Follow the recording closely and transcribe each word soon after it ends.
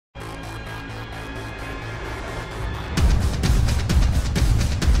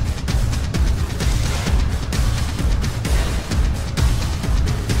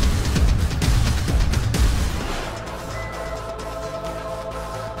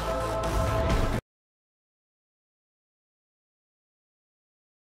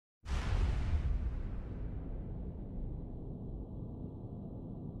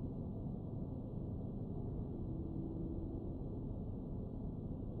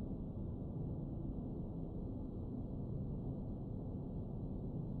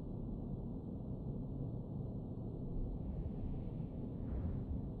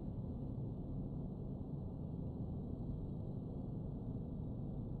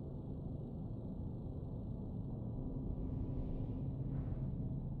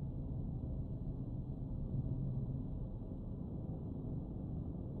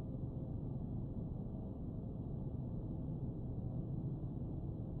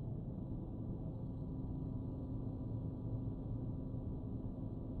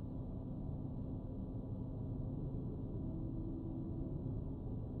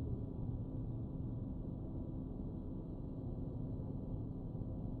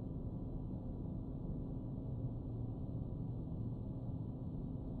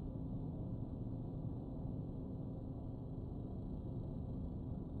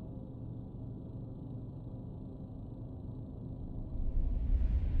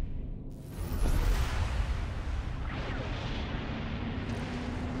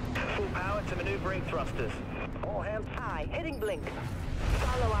maneuvering thrusters. All hands. Aye, hitting blink.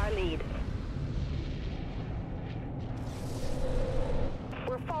 Follow our lead.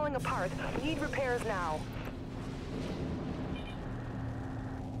 We're falling apart. Need repairs now.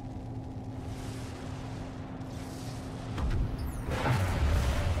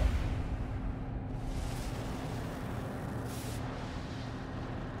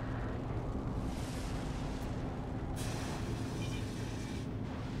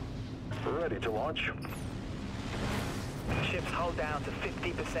 Ready to launch. Ship's hull down to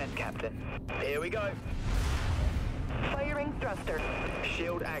 50%, Captain. Here we go. Firing thruster.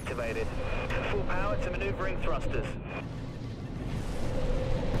 Shield activated. Full power to maneuvering thrusters.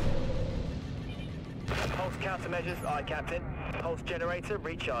 Pulse countermeasures, aye, Captain. Pulse generator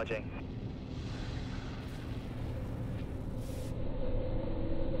recharging.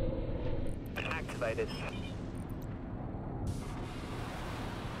 Activated.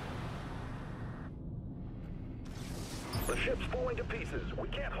 The ship's falling to pieces. We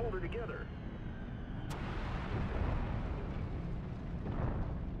can't hold her together.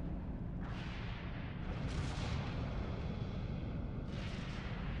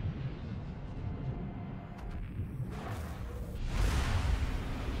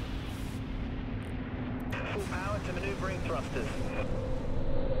 Full power to maneuvering thrusters.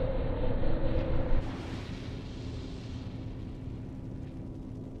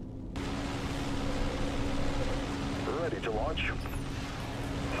 Ready to launch.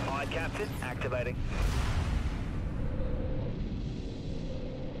 Aye, Captain. Activating.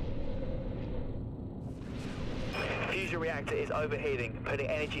 Fusion reactor is overheating, putting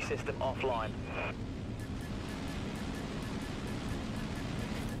energy system offline.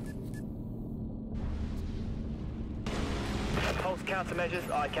 Pulse countermeasures,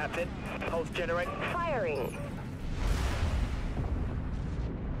 aye, Captain. Pulse generate. Firing.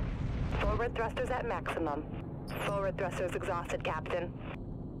 Forward thrusters at maximum. Forward thrusters exhausted, Captain.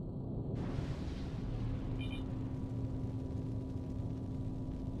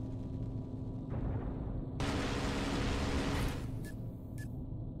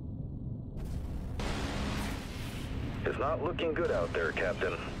 It's not looking good out there,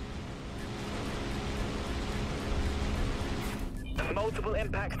 Captain. Multiple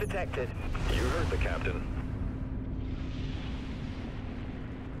impacts detected. You heard the captain.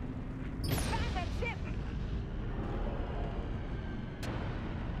 Back that ship!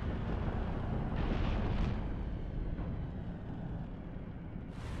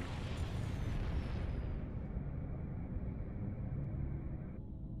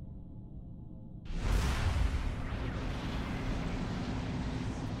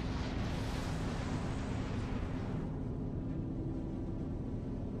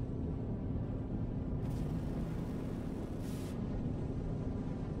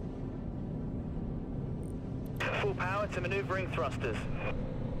 Full power to maneuvering thrusters.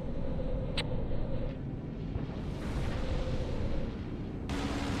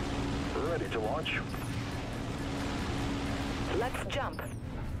 Ready to launch. Let's jump.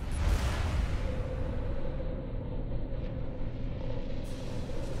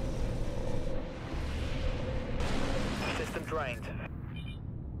 System drained.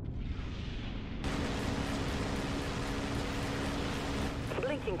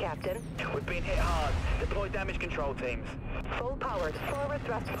 Blinking, Captain. We've been hit hard. Deploy damage control teams. Full powered. Forward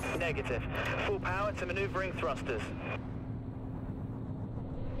thrust. Negative. Full power to maneuvering thrusters.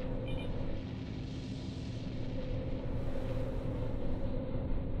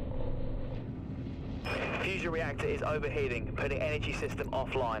 Fusion reactor is overheating, putting energy system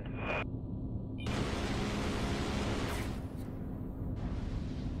offline.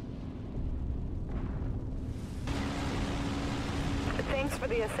 Thanks for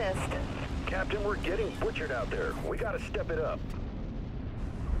the assist. Captain, we're getting butchered out there. We gotta step it up.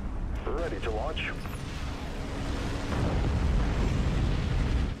 Ready to launch.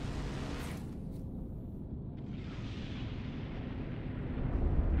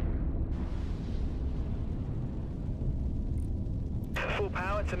 Full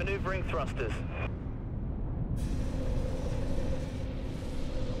power to maneuvering thrusters.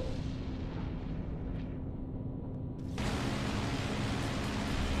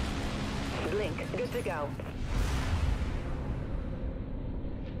 Blink. Good to go.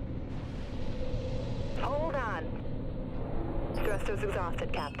 Hold on. Thrusters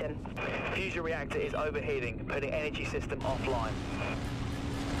exhausted, Captain. Fusion reactor is overheating, putting energy system offline.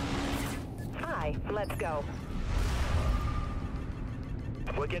 Aye, let's go.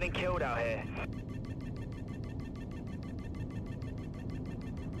 We're getting killed out here.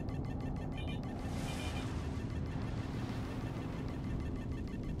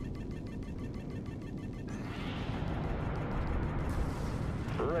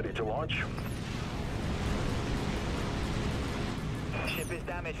 Ready to launch. Ship is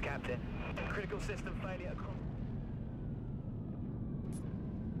damaged, Captain. Critical system failure across...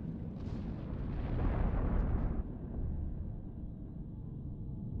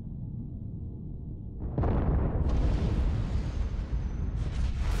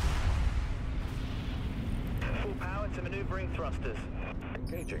 Full power to maneuvering thrusters.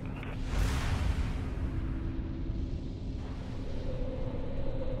 Engaging.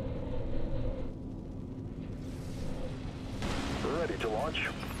 Ready to launch.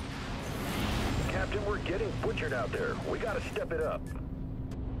 Captain, we're getting butchered out there. We gotta step it up.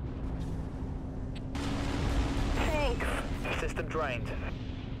 Thanks. System drained.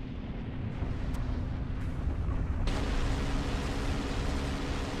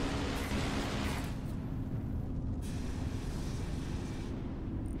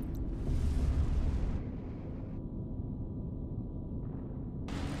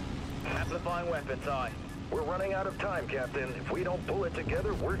 Amplifying weapons, aye. We're running out of time, Captain. If we don't pull it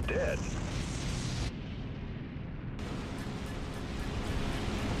together, we're dead.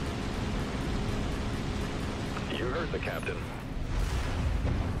 You heard the captain.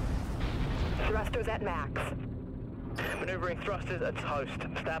 Thrusters at max. Maneuvering thrusters at toast.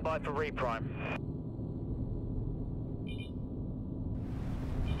 Stand by for reprime.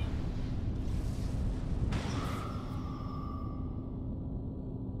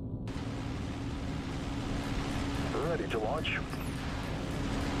 Ready to launch.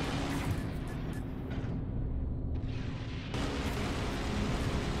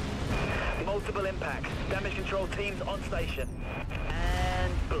 Multiple impacts. Damage control teams on station.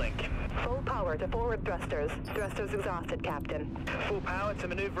 And blink. Full power to forward thrusters. Thrusters exhausted, Captain. Full power to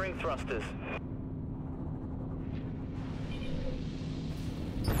maneuvering thrusters.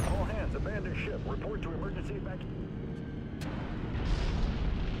 All hands, abandon ship. Report to emergency evacuation.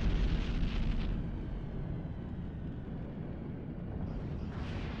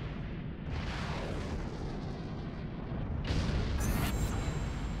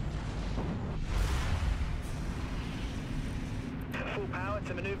 Full power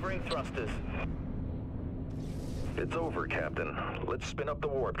to maneuvering thrusters. It's over, Captain. Let's spin up the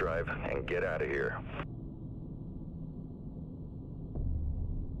warp drive and get out of here.